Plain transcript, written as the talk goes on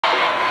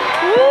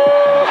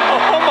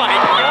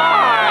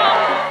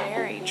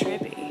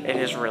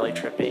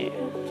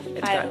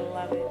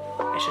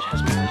It just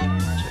has mirrors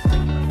everywhere, so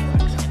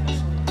everything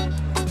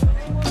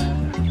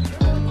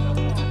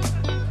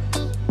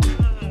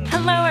reflects.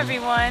 Hello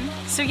everyone!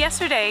 So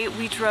yesterday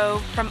we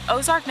drove from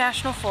Ozark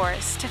National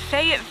Forest to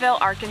Fayetteville,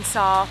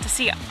 Arkansas to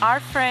see our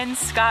friends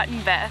Scott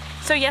and Beth.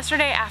 So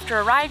yesterday, after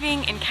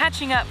arriving and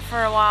catching up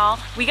for a while,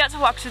 we got to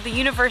walk to the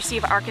University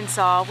of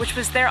Arkansas, which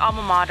was their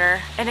alma mater,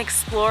 and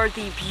explore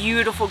the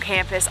beautiful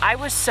campus. I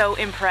was so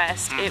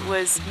impressed. It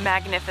was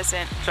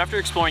magnificent. So after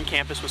exploring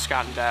campus with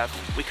Scott and Beth,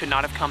 we could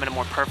not have come at a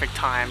more perfect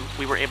time.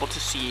 We were able to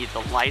see the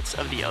lights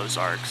of the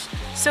Ozarks.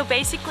 So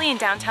basically in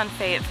downtown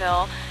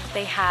Fayetteville,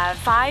 they have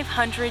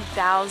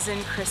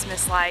 500,000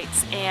 Christmas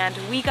lights, and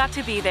we got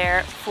to be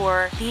there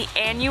for the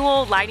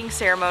annual lighting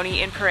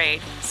ceremony and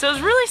parade. So it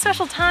was a really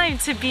special time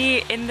to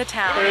be in the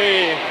town. 3, 2.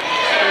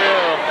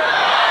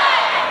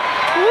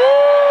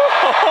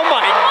 Oh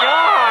my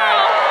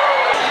God!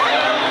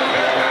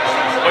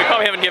 We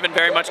probably haven't given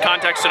very much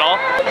context at all.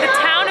 The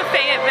town of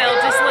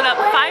Fayetteville just lit up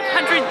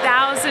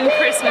 500,000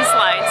 Christmas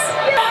lights.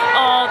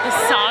 Oh, the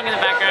song in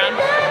the background.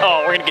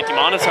 Oh, we're gonna get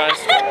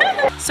demonetized.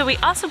 So we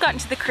also got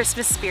into the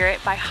Christmas spirit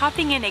by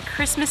hopping in a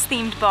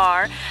Christmas-themed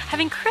bar,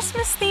 having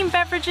Christmas-themed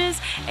beverages,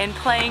 and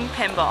playing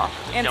pinball.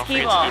 And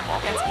skee-ball.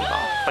 And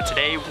skee-ball. But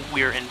today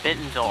we're in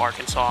Bentonville,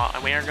 Arkansas,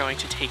 and we are going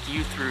to take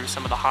you through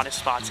some of the hottest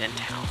spots in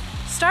town.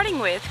 Starting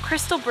with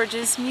Crystal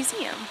Bridges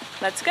Museum.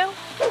 Let's go.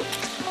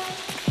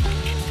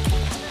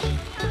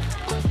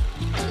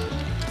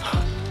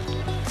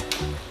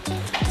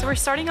 So we're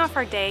starting off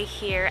our day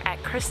here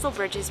at Crystal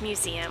Bridges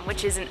Museum,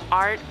 which is an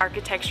art,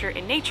 architecture,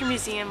 and nature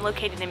museum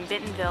located in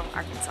Bentonville,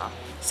 Arkansas.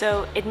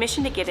 So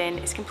admission to get in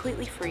is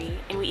completely free,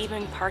 and we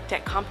even parked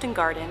at Compton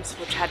Gardens,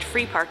 which had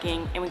free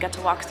parking, and we got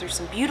to walk through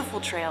some beautiful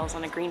trails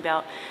on a green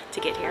belt to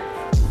get here.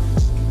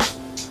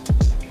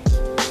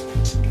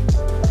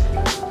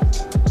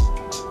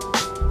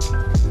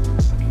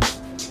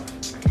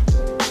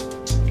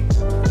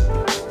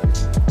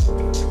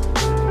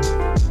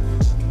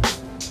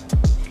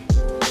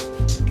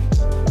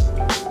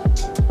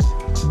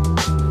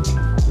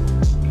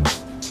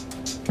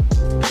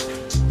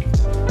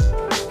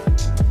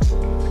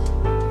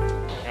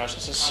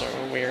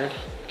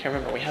 Can't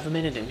remember, we have a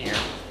minute in here.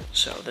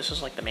 So this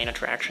is like the main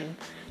attraction.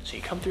 So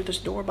you come through this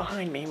door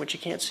behind me, which you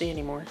can't see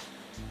anymore.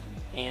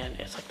 And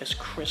it's like this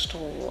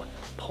crystal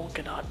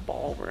polka dot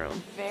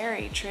ballroom.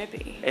 Very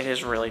trippy. It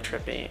is really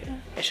trippy.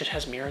 It just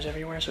has mirrors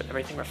everywhere, so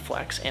everything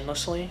reflects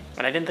endlessly.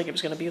 And I didn't think it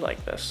was gonna be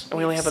like this. And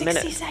we only have a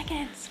minute. 60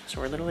 seconds.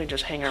 So we're literally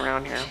just hanging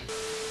around here.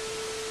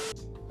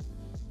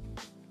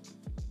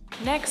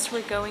 Next,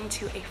 we're going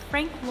to a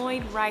Frank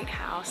Lloyd Wright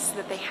house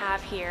that they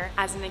have here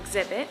as an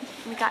exhibit.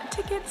 We got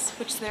tickets,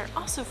 which they're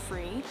also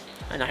free.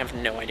 And I have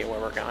no idea where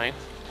we're going.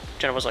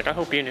 Jenna was like, I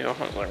hope you knew. I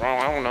was like, well,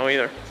 I don't know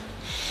either.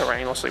 So we're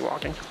aimlessly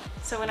walking.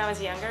 So when I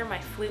was younger, my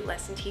flute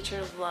lesson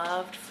teacher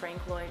loved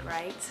Frank Lloyd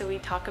Wright. So we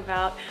talk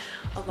about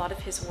a lot of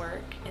his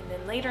work. And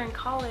then later in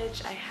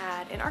college, I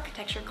had an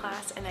architecture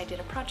class and I did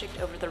a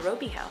project over the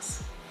Roby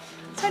house.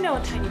 So I know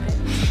a tiny bit.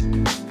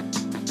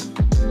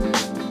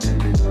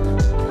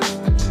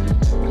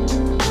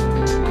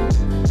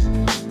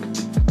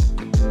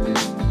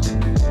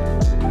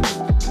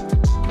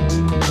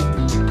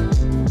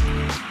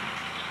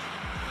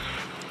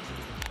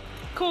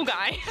 Cool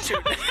guy.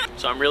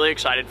 So I'm really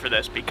excited for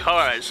this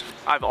because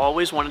I've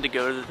always wanted to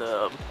go to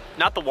the,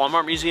 not the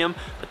Wal-Mart museum,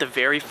 but the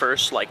very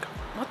first, like,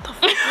 what the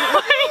fuck?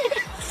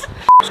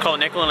 It's called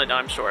a nickel and a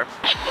dime store.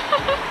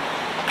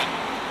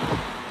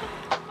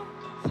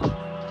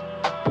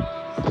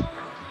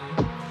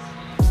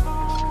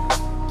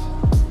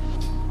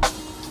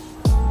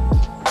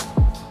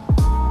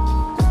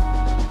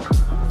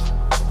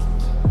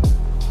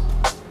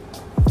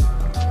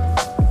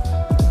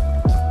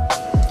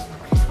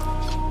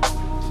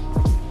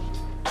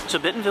 So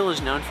Bentonville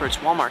is known for its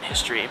Walmart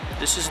history.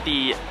 This is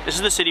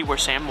the city where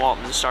Sam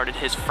Walton started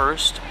his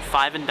first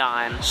 5 and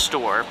dime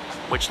store,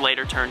 which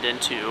later turned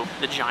into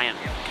the giant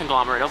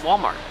conglomerate of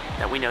Walmart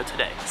that we know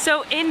today.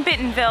 So in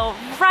Bentonville,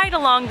 right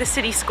along the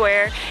city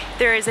square,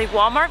 there is a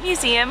Walmart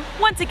museum,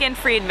 once again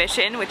free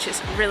admission, which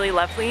is really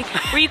lovely,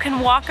 where you can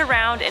walk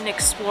around and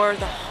explore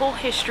the whole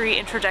history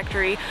and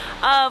trajectory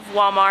of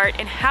Walmart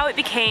and how it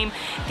became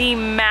the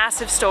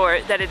massive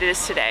store that it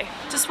is today.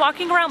 Just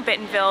walking around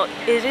Bentonville,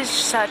 it is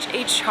such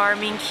a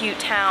charming, cute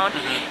town.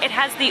 It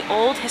has the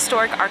old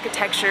historic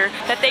architecture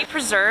that they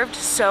preserved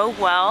so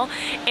well.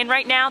 And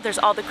right now there's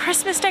all the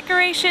Christmas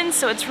decorations,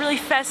 so it's really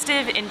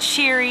festive and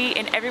cheery,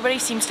 and everybody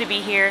seems to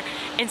be here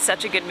in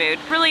such a good mood.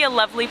 Really a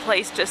lovely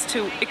place just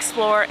to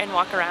explore and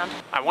walk around.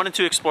 I wanted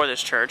to explore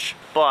this church,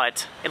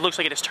 but it looks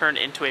like it has turned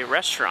into a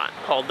restaurant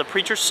called The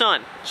Preacher's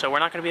Son. So we're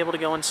not gonna be able to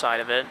go inside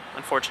of it,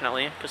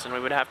 unfortunately, because then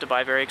we would have to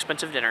buy a very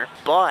expensive dinner.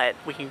 But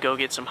we can go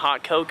get some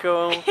hot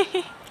cocoa.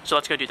 So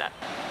let's go do that.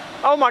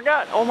 Oh my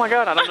God,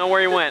 I don't know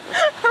where he went.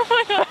 Oh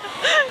my God.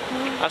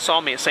 I saw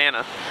me a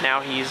Santa.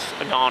 Now he's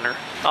a goner.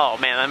 Oh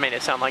man, that made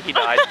it sound like he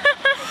died.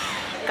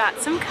 Got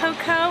some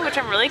cocoa, which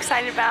I'm really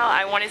excited about.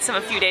 I wanted some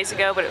a few days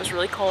ago, but it was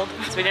really cold,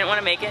 so we didn't want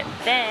to make it.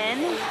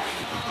 Then,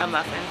 a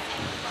muffin.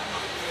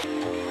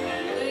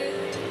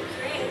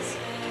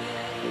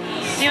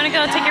 Do you want to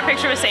go take your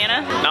picture with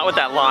Santa? Not with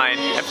that line.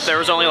 If there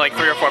was only like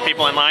 3 or 4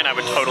 people in line, I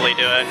would totally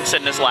do it and sit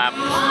in his lap.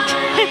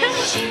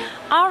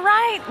 All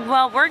right,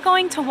 well, we're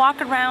going to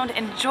walk around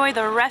and enjoy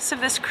the rest of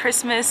this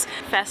Christmas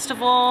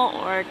festival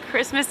or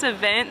Christmas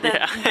event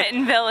that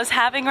Bentonville is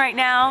having right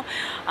now.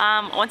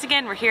 Once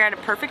again, we're here at a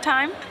perfect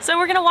time. So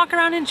we're gonna walk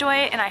around and enjoy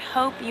it, and I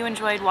hope you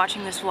enjoyed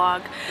watching this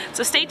vlog.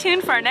 So stay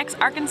tuned for our next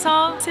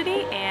Arkansas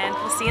city, and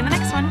we'll see you in the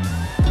next one.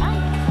 Bye.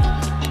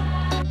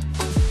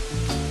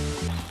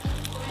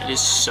 It is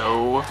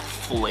so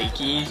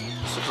flaky.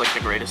 This is like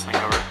the greatest thing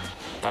ever.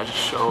 That is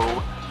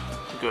so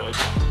good.